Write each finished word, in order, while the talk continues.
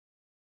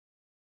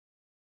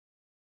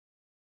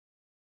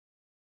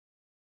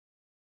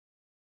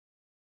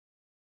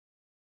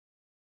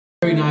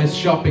Very nice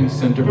shopping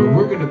center, but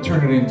we're going to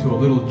turn it into a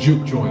little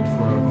juke joint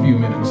for a few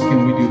minutes.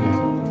 Can we do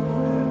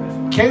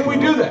that? Can we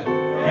do that?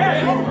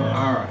 Yeah.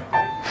 All right.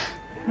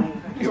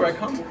 Here I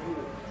come.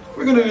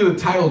 We're going to do the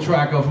title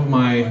track off of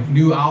my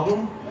new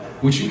album,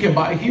 which you can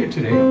buy here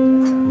today.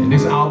 And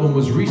this album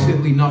was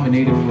recently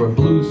nominated for a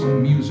Blues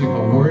Music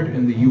Award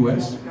in the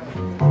US.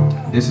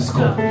 This is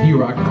called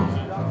Here I Come.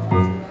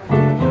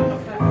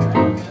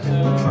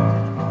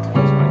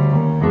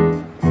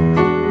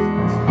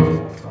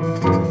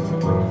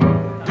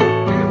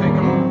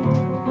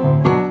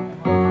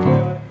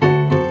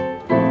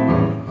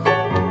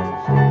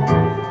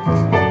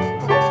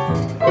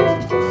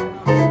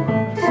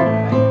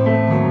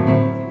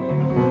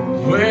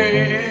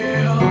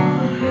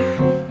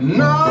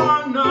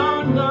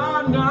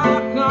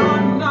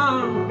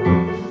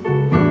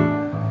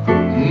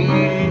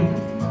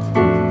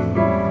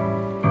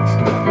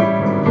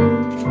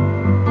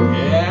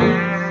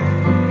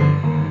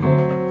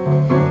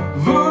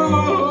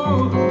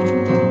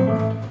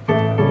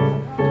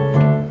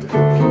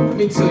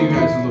 Let me tell you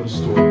guys a little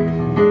story.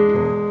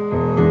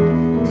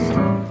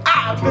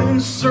 I've been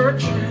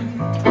searching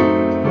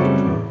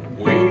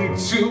way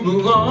too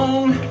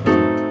long,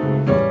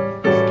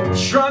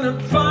 trying to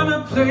find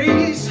a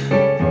place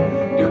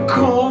to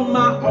call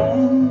my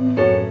own.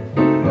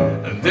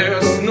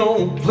 There's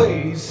no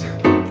place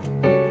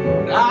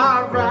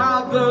I'd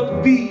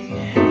rather be.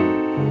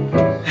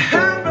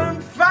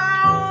 Haven't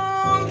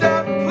found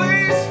that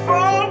place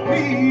for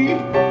me.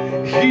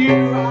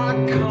 Here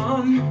I come.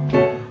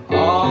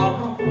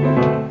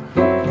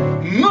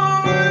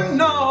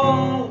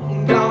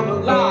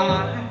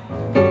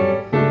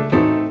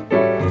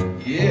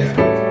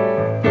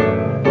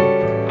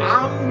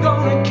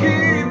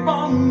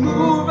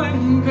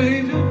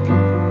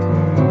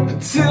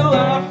 Till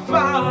I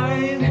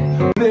find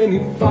many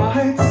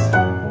fights,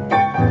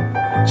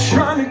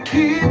 trying to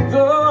keep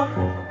the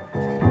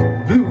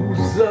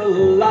blues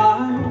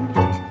alive.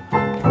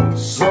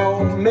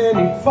 So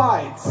many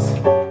fights,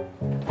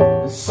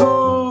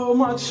 so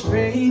much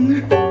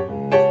pain,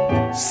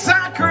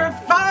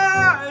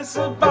 sacrifice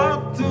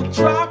about to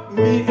drive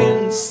me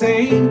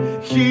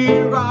insane.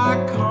 Here I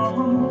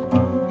come.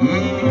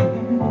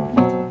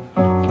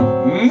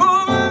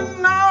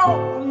 Moving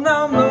on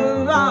down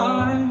the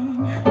line.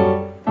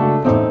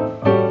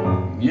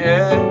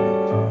 Yeah,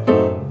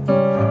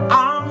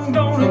 I'm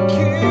gonna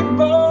keep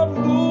on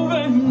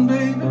moving,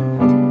 baby,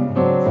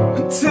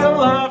 until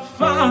I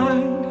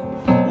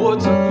find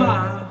what's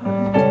mine.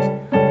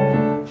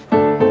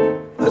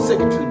 Let's take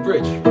it to the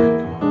bridge.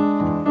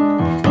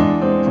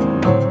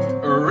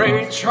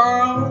 Ray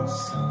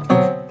Charles,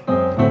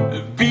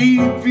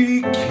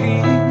 B.B.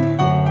 King,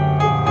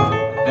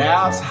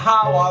 that's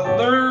how I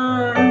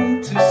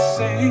learned to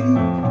sing.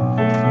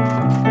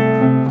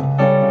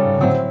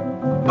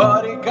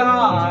 Buddy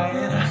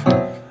Guide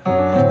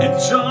and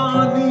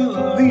Johnny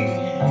Lee,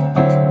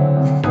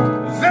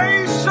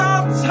 they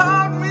sure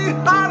taught me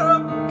how to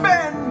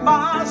bend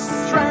my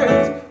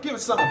strings. Give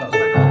us some of those,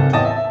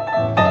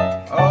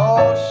 right?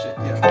 Oh shit,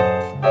 yeah.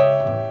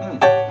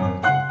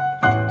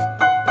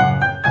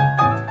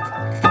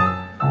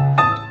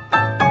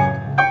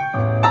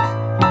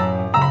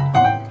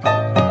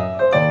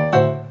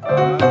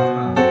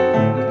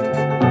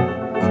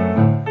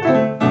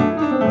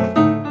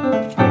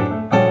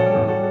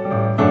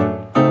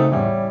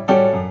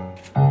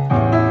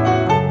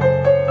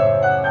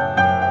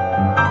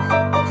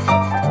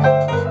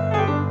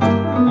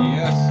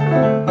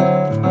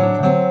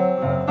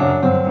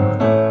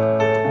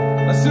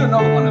 Let's do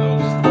another one of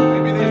those.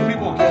 Maybe these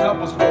people can help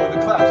us with the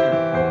claps here.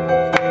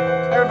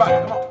 Everybody,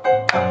 come on.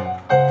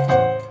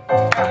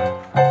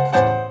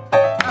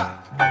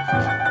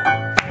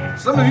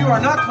 Some of you are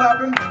not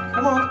clapping.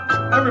 Come on,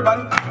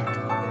 everybody.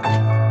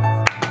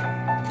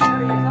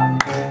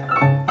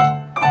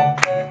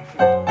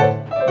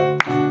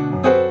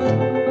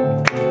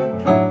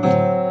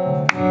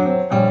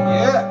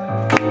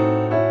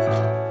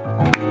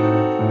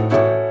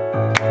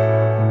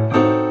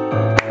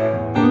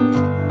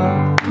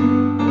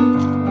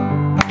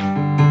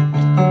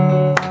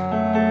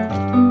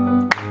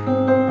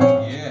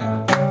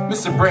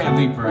 Mr.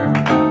 Bradley Prayer.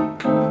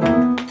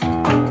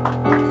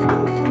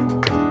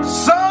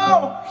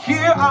 So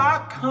here I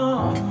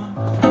come,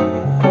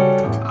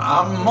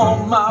 I'm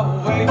on my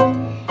way,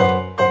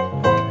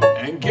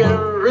 and get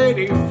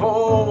ready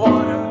for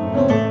what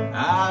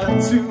I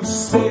have to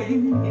say.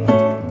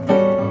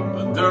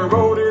 But the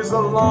road is a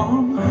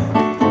long,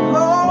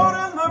 Lord,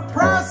 and the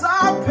price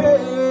I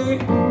pay,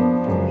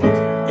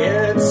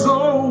 it's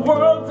so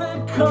worth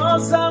it,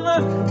 'cause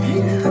I'm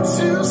here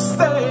to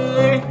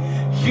stay.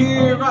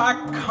 Here I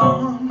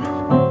come,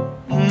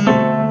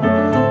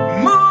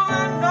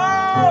 moving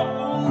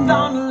on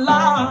down the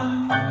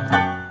line.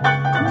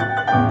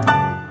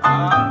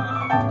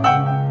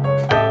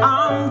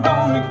 I'm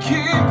gonna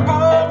keep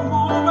on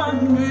moving,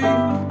 baby,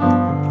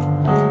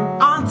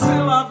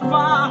 until I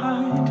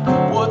find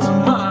what's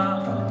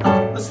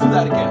mine. Let's do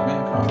that again,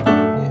 man. Come on.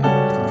 Yeah.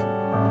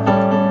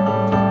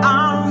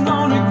 I'm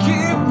gonna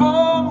keep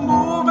on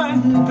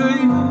moving, baby.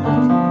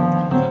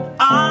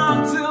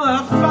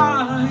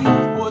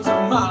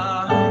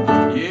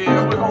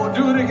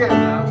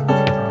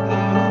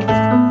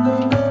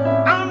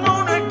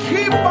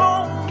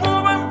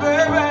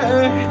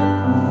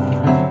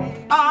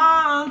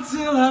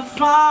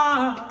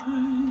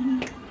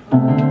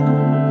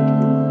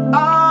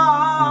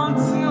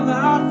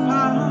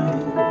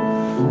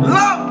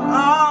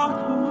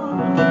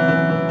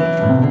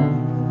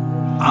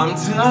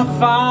 I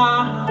find